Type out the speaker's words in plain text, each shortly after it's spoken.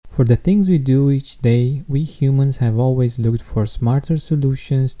For the things we do each day, we humans have always looked for smarter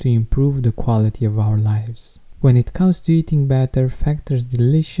solutions to improve the quality of our lives. When it comes to eating better, Factor's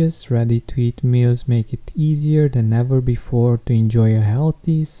delicious, ready-to-eat meals make it easier than ever before to enjoy a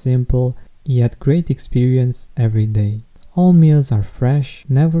healthy, simple, yet great experience every day. All meals are fresh,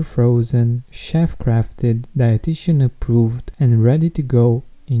 never frozen, chef-crafted, dietitian-approved, and ready to go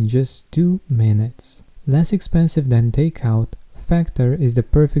in just 2 minutes. Less expensive than takeout, Factor is the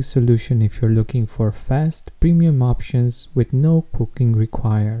perfect solution if you're looking for fast, premium options with no cooking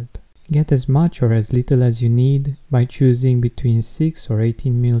required. Get as much or as little as you need by choosing between 6 or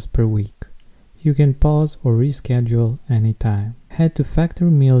 18 meals per week. You can pause or reschedule anytime. Head to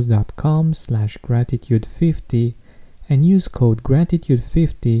factormeals.com/gratitude50 and use code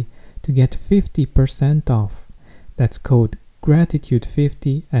gratitude50 to get 50% off. That's code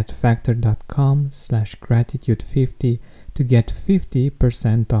gratitude50 at factor.com/gratitude50 to get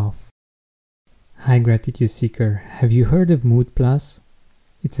 50% off. Hi Gratitude Seeker, have you heard of Mood Plus?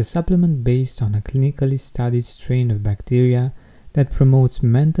 It's a supplement based on a clinically studied strain of bacteria that promotes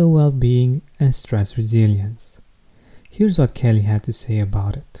mental well-being and stress resilience. Here's what Kelly had to say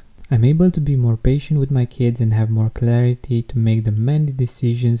about it. I'm able to be more patient with my kids and have more clarity to make the many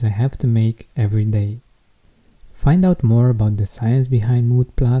decisions I have to make every day. Find out more about the science behind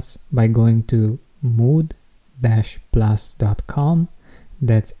Mood Plus by going to mood-plus.com.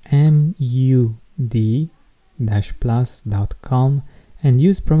 That's MUD-plus.com and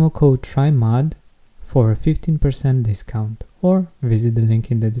use promo code TRYMOD for a 15% discount, or visit the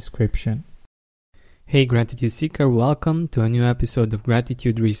link in the description. Hey Gratitude Seeker, welcome to a new episode of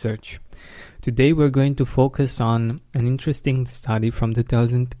Gratitude Research. Today we're going to focus on an interesting study from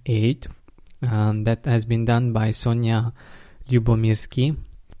 2008 that has been done by Sonia Lyubomirsky,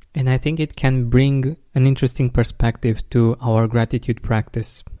 and I think it can bring an interesting perspective to our gratitude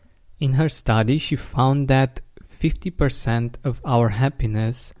practice. In her study, she found that 50% of our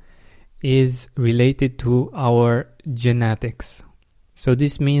happiness is related to our genetics. So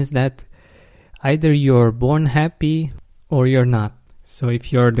this means that either you're born happy or you're not. So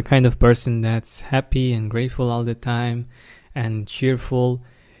if you're the kind of person that's happy and grateful all the time and cheerful,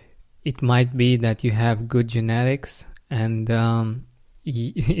 it might be that you have good genetics, and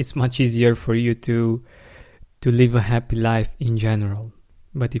it's much easier for you to live a happy life in general.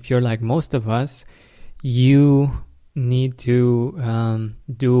 But if you're like most of us, you need to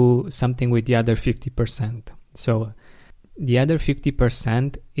do something with the other 50%. So the other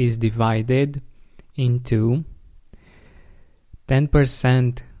 50% is divided into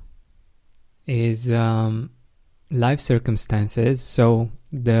 10% is life circumstances. So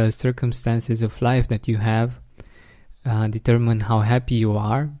the circumstances of life that you have determine how happy you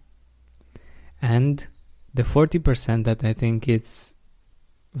are. And the 40% that I think it's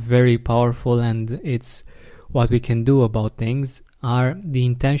very powerful and it's what we can do about things are the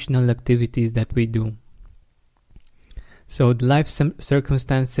intentional activities that we do. So the life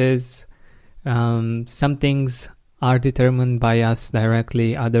circumstances, some things are determined by us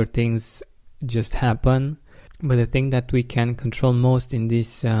directly, other things just happen. But the thing that we can control most in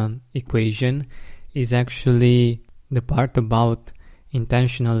this equation is actually the part about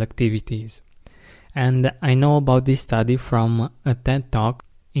intentional activities. And I know about this study from a TED Talk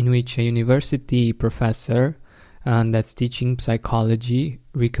in which a university professor that's teaching psychology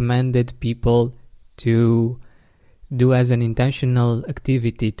recommended people to do as an intentional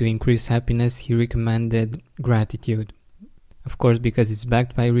activity to increase happiness. He recommended gratitude, of course, because it's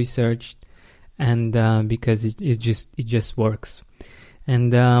backed by research and because it just works.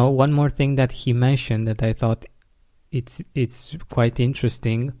 And one more thing that he mentioned that I thought it's quite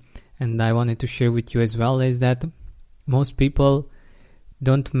interesting, and I wanted to share with you as well, is that most people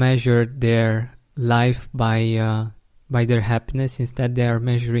don't measure their life by their happiness. Instead, they are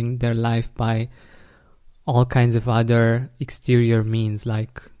measuring their life by all kinds of other exterior means,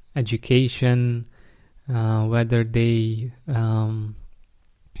 like education, whether they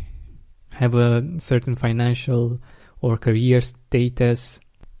have a certain financial or career status.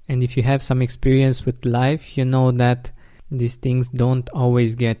 And if you have some experience with life, you know that these things don't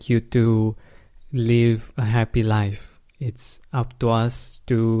always get you to live a happy life. It's up to us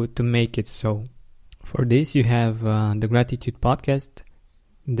to make it so. For this, you have the Gratitude Podcast.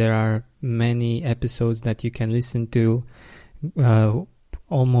 There are many episodes that you can listen to,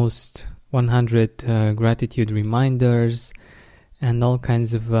 almost 100 gratitude reminders, and all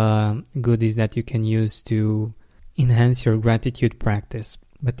kinds of goodies that you can use to enhance your gratitude practice.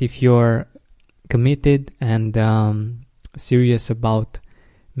 But if you're committed and serious about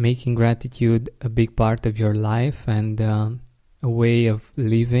making gratitude a big part of your life and a way of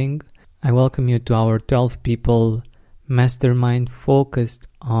living. I welcome you to our 12 people mastermind focused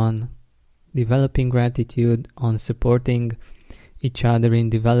on developing gratitude, on supporting each other in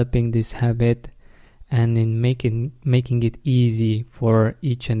developing this habit, and in making it easy for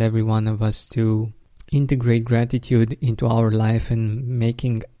each and every one of us to integrate gratitude into our life and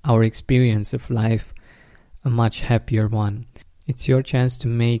making our experience of life a much happier one. It's your chance to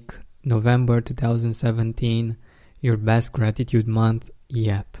make November 2017 your best gratitude month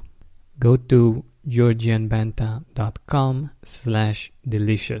yet. Go to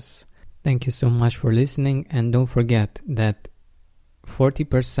georgianbenta.com/delicious. Thank you so much for listening, and don't forget that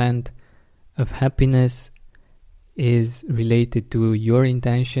 40% of happiness is related to your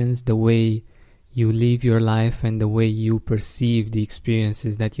intentions, the way you live your life, and the way you perceive the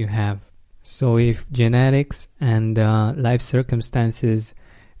experiences that you have. So if genetics and life circumstances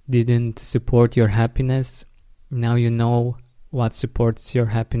didn't support your happiness, now you know what supports your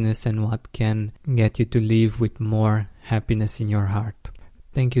happiness and what can get you to live with more happiness in your heart.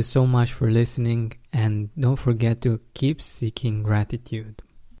 Thank you so much for listening, and don't forget to keep seeking gratitude.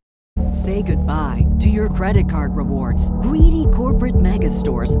 Say goodbye to your credit card rewards. Greedy corporate mega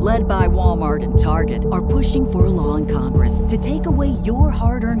stores, led by Walmart and Target, are pushing for a law in Congress to take away your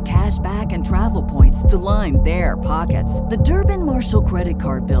hard-earned cash back and travel points to line their pockets. The Durbin-Marshall credit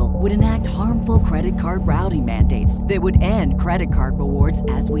card bill would enact harmful credit card routing mandates that would end credit card rewards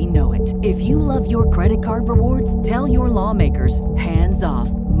as we know it. If you love your credit card rewards, tell your lawmakers, hands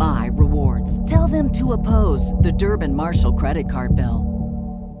off my rewards. Tell them to oppose the Durbin-Marshall credit card bill.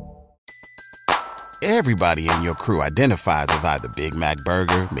 Everybody in your crew identifies as either Big Mac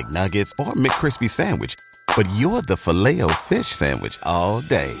Burger, McNuggets, or McCrispy Sandwich. But you're the Filet-O-Fish Sandwich all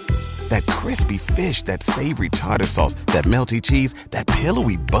day. That crispy fish, that savory tartar sauce, that melty cheese, that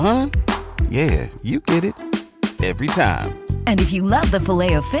pillowy bun. Yeah, you get it. Every time. And if you love the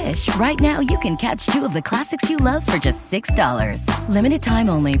Filet-O-Fish, right now you can catch two of the classics you love for just $6. Limited time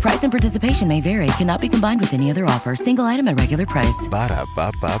only. Price and participation may vary. Cannot be combined with any other offer. Single item at regular price.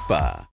 Ba-da-ba-ba-ba.